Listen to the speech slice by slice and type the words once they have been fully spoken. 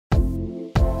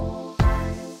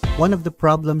One of the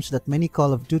problems that many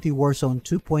Call of Duty Warzone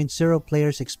 2.0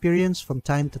 players experience from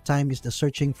time to time is the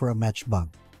searching for a match bug.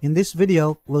 In this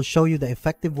video, we'll show you the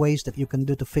effective ways that you can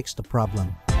do to fix the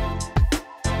problem.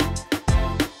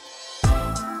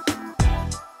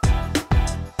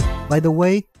 By the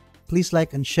way, please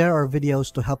like and share our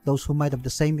videos to help those who might have the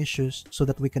same issues so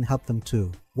that we can help them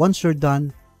too. Once you're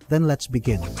done, then let's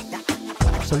begin.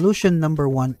 Solution number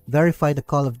 1. Verify the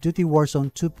Call of Duty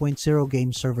Warzone 2.0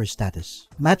 game server status.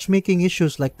 Matchmaking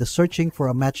issues like the searching for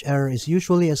a match error is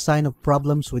usually a sign of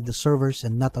problems with the servers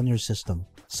and not on your system.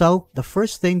 So, the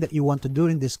first thing that you want to do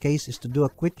in this case is to do a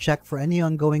quick check for any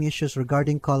ongoing issues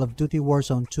regarding Call of Duty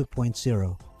Warzone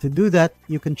 2.0. To do that,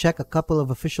 you can check a couple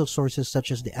of official sources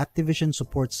such as the Activision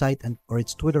support site or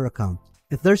its Twitter account.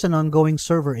 If there's an ongoing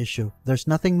server issue, there's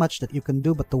nothing much that you can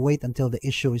do but to wait until the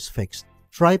issue is fixed.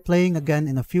 Try playing again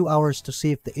in a few hours to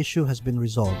see if the issue has been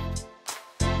resolved.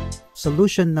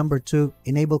 Solution number 2.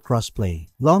 Enable crossplay.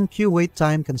 Long queue wait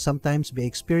time can sometimes be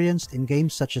experienced in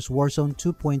games such as Warzone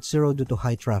 2.0 due to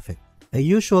high traffic.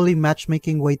 Usually,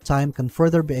 matchmaking wait time can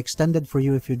further be extended for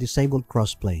you if you disabled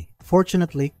crossplay.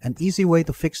 Fortunately, an easy way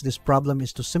to fix this problem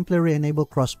is to simply re-enable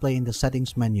crossplay in the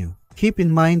settings menu. Keep in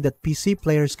mind that PC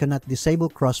players cannot disable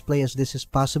crossplay as this is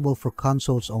possible for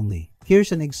consoles only.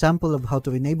 Here's an example of how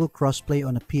to enable crossplay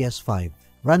on a PS5.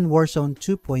 Run Warzone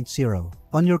 2.0.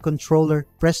 On your controller,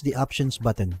 press the Options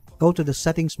button. Go to the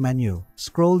Settings menu.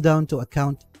 Scroll down to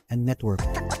Account and Network.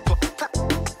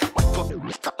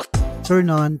 Turn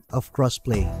on Off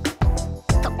Crossplay.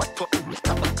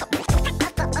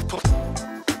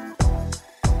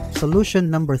 Solution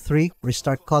number 3.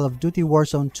 Restart Call of Duty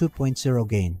Warzone 2.0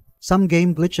 game. Some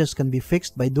game glitches can be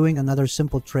fixed by doing another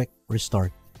simple trick,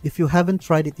 restart. If you haven't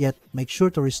tried it yet, make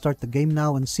sure to restart the game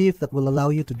now and see if that will allow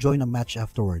you to join a match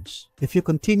afterwards. If you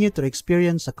continue to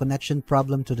experience a connection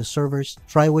problem to the servers,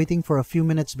 try waiting for a few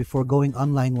minutes before going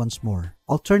online once more.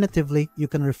 Alternatively, you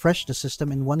can refresh the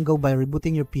system in one go by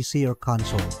rebooting your PC or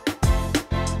console.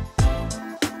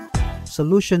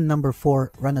 Solution number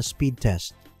 4. Run a speed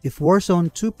test. If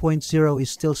Warzone 2.0 is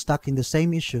still stuck in the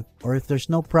same issue, or if there's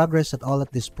no progress at all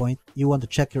at this point, you want to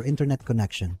check your internet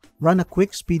connection. Run a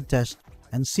quick speed test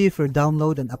and see if your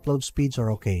download and upload speeds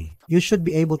are okay. You should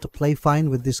be able to play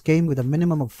fine with this game with a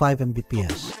minimum of 5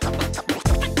 Mbps.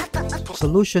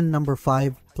 Solution number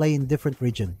 5. Play in different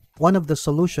region. One of the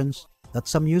solutions that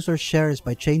some users share is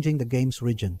by changing the game's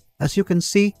region. As you can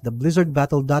see, the Blizzard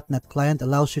Battle.net client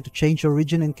allows you to change your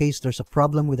region in case there's a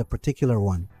problem with a particular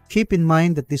one. Keep in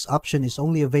mind that this option is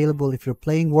only available if you're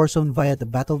playing Warzone via the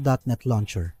Battle.net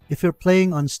launcher. If you're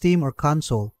playing on Steam or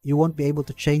console, you won't be able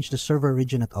to change the server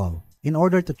region at all. In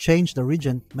order to change the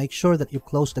region, make sure that you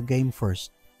close the game first.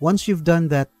 Once you've done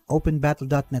that, open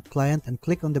Battle.net client and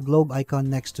click on the globe icon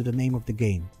next to the name of the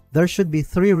game. There should be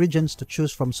 3 regions to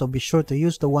choose from, so be sure to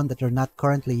use the one that you're not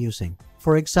currently using.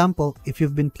 For example, if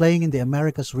you've been playing in the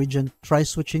Americas region, try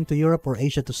switching to Europe or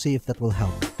Asia to see if that will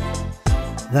help.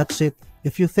 That's it.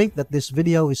 If you think that this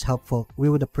video is helpful, we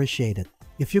would appreciate it.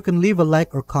 If you can leave a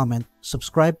like or comment,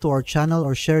 subscribe to our channel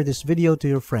or share this video to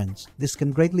your friends. This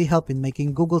can greatly help in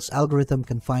making Google's algorithm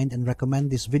can find and recommend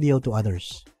this video to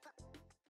others.